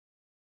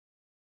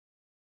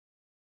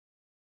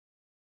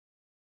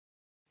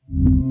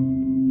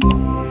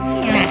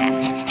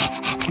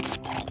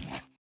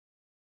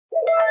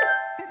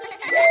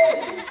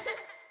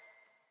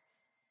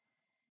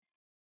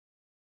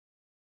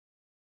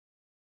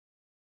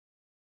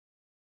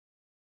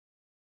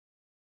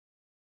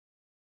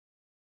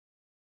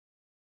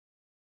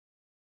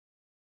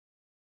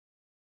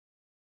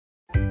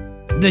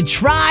The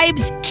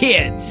Tribez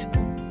Kids.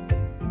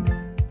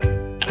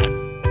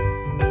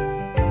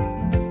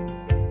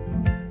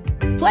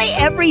 Play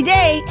every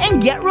day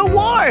and get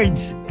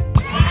rewards.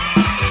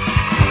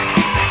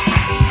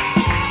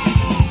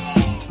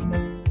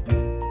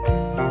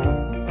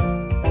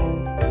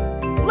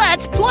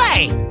 Let's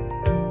play.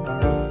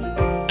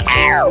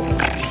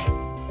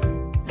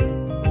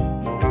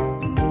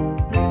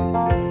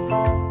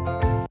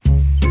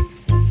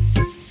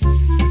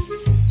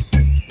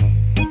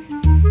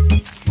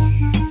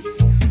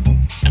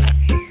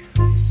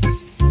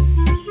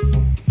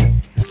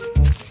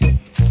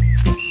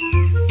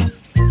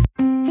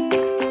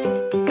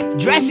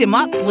 Dress him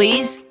up,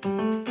 please.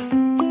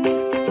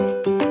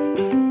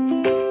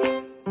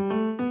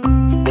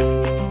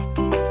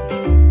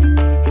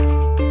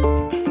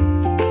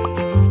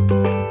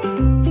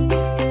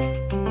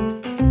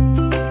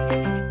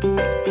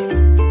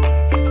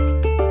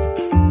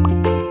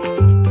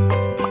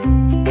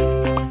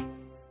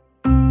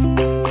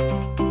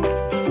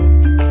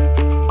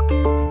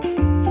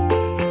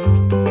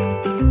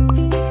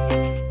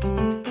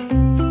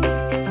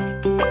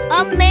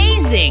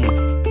 Amazing!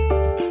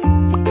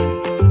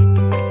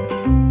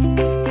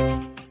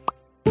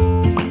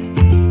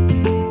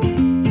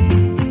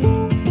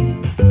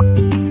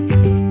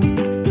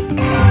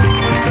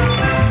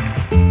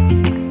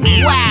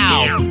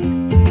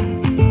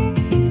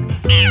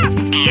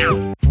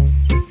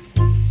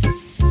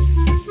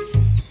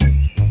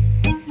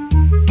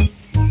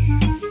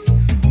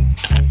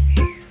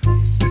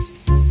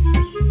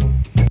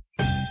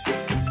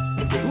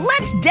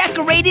 Let's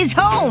decorate his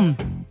home!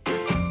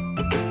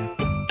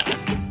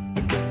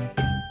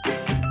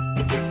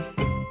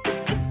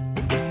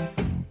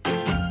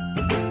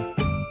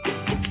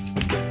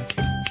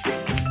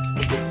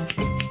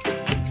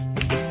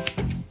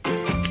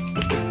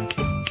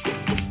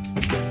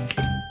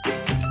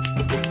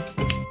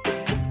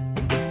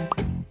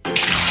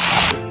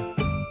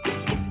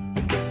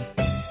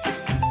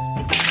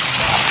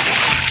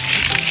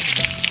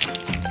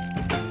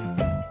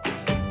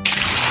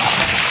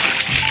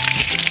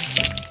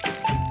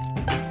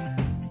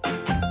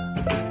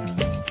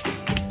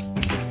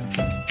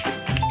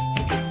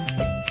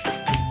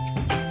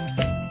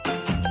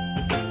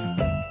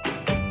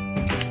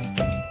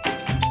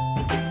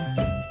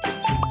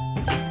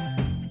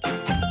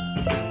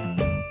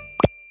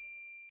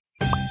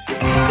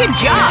 Good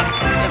job!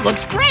 It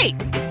looks great!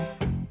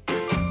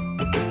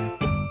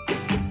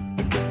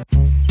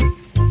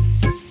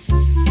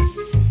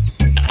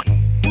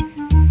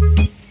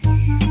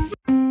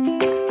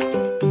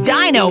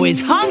 Dino is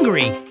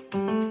hungry!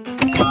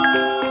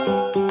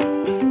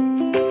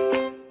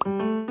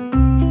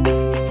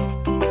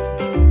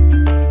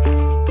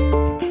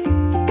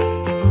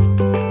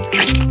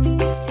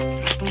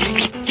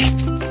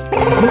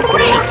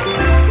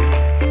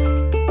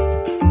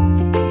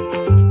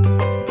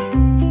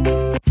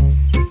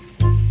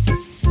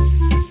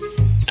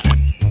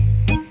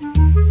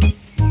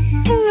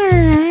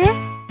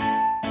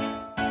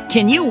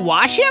 Can you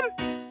wash him?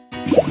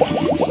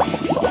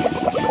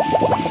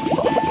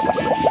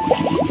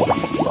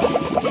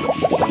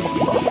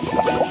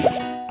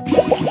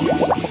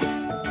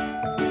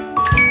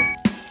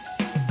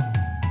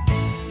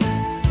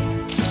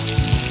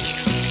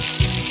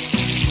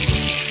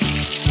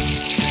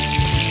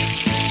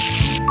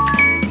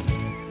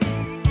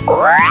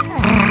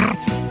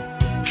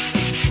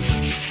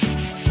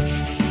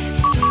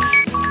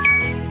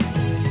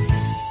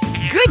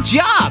 Good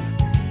job!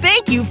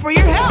 Thank you for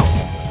your help!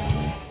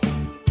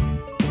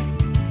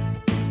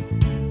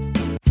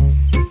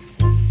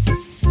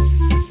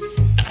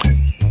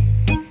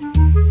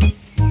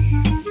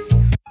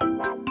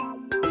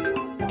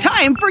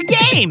 Time for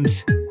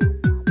games!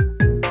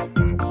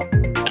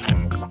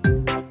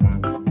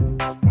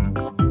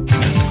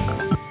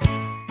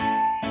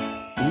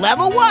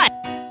 Level 1.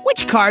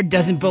 Which card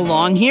doesn't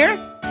belong here?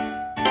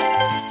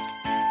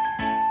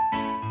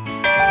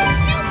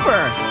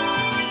 Super!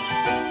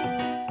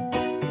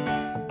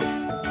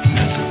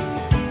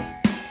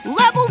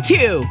 Level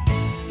 2.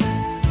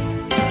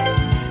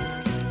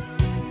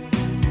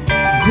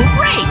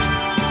 Great!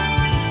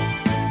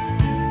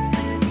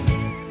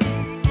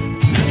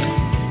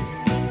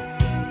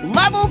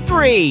 Level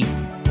 3.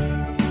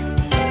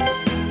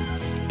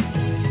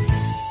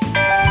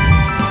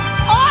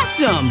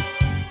 Awesome!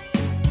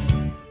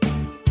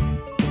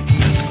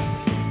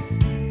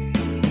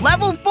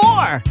 Level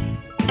 4.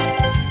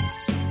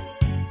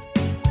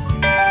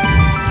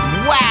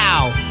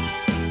 Wow!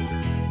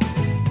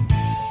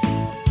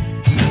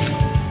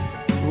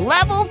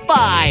 Level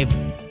 5.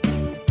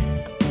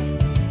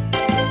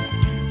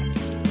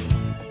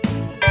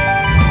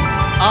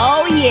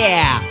 Oh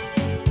yeah!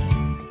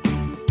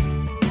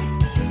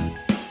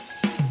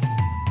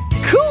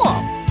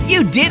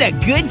 did a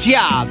good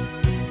job.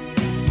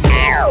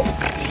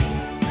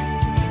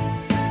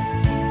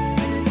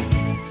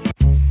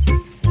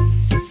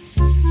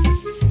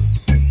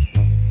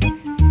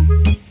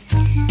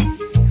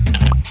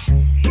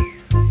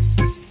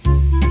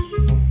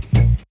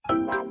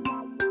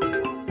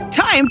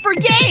 Time for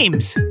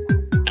games!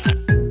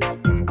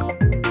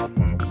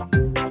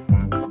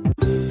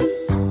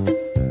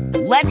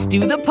 Let's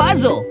do the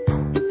puzzle!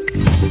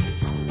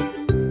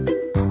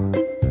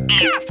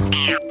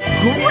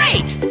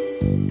 Great!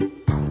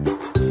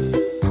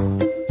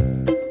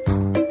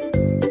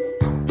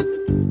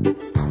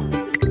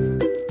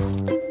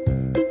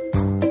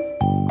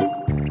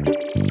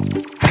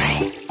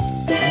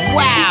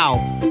 Wow!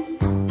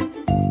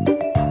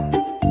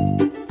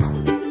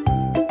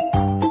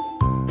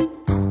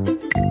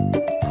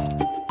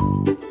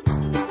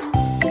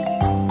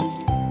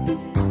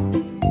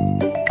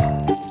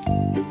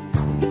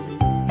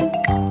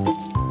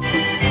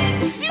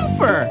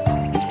 Super!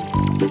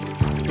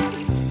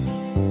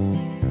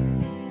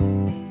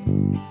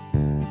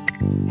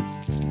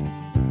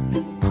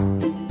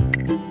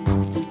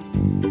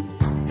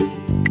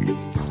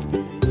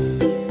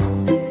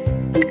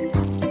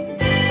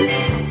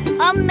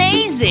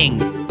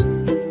 Amazing!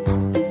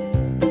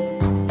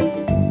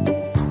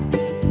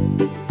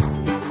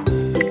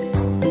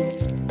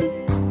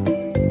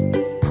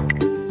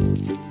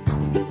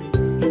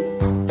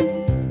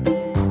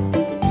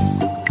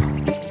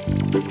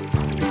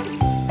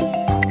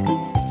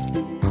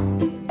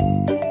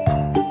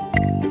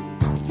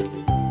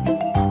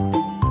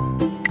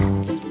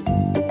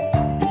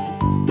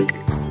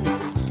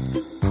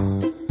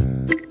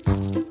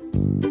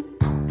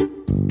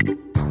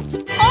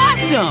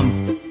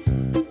 Awesome!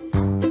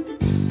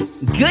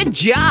 Good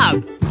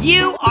job!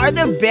 You are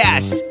the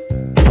best!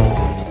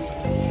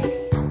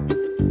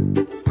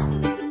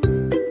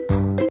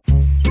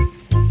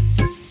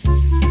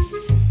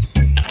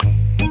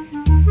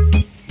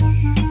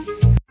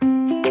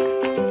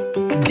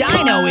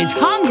 Dino is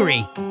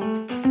hungry!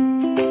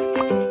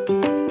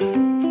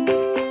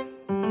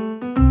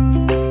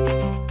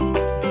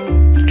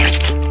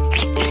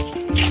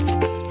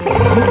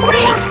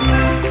 Great!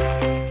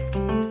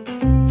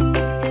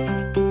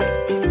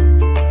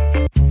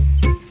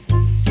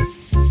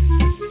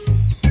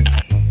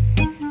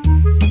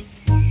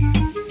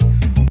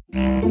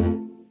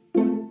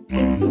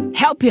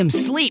 Help him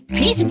sleep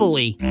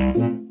peacefully.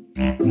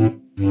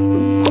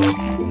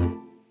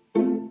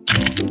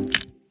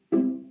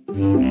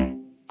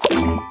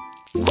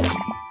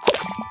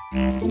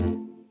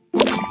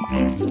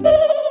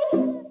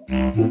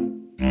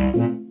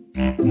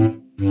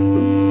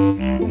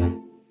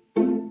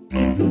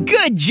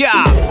 Good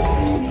job!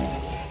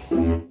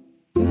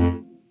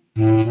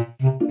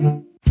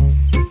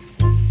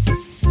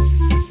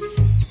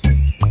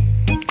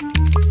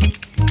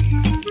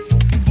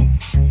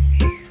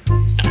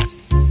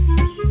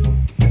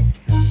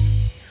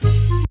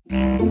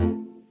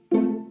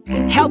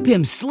 Help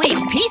him sleep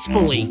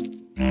peacefully.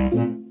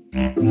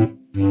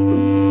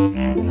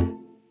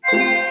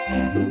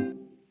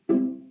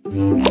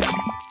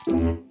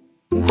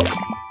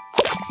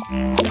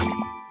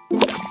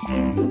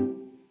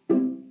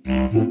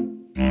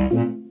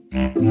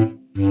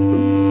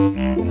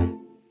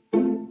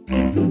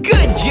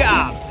 Good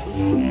job!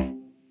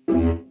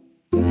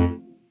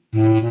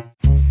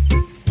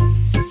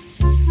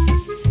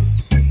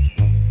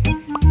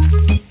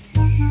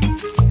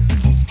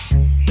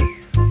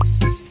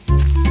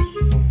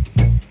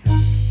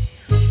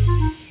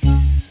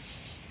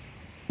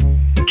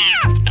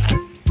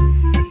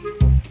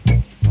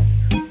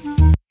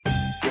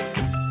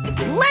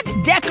 Let's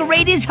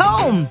decorate his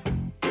home!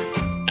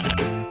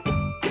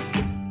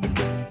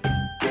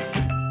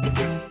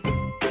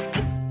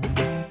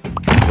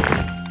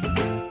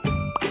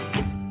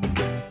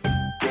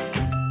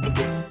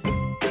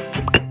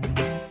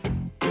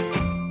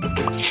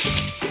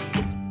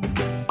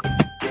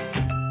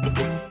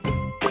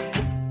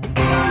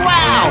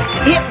 Wow!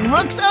 It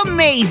looks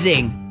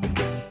amazing!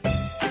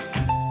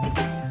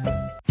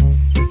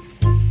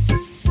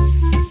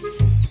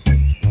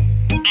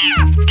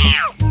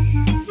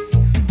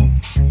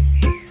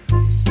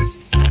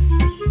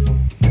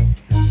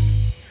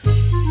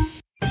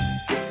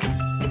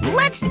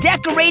 Let's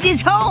decorate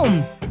his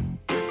home!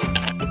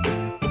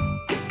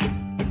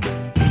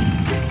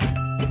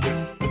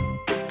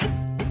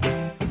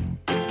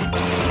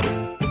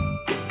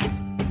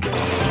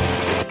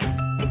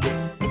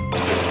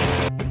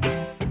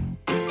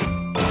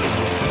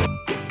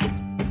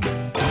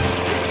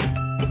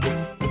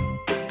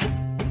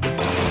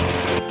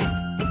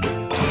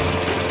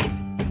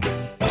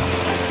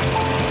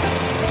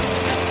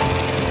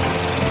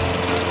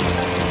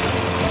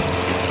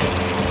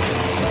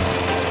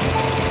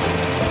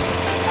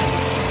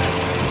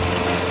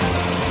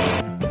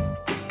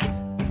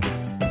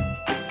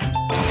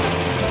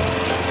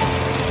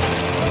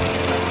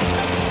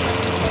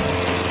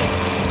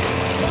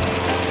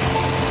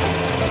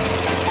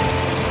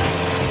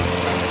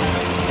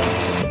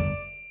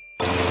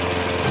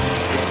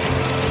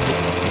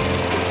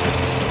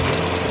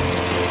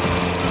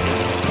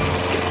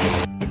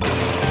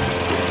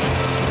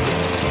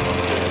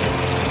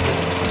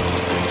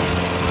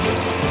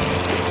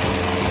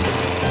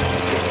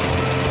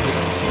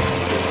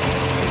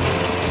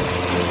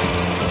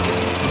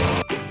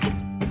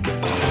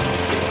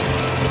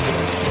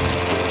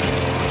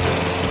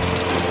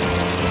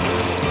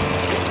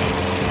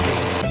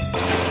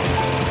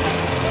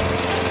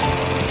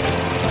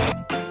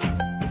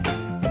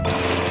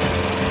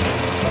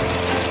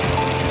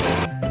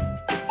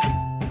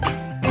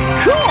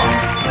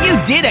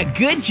 did a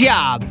good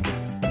job.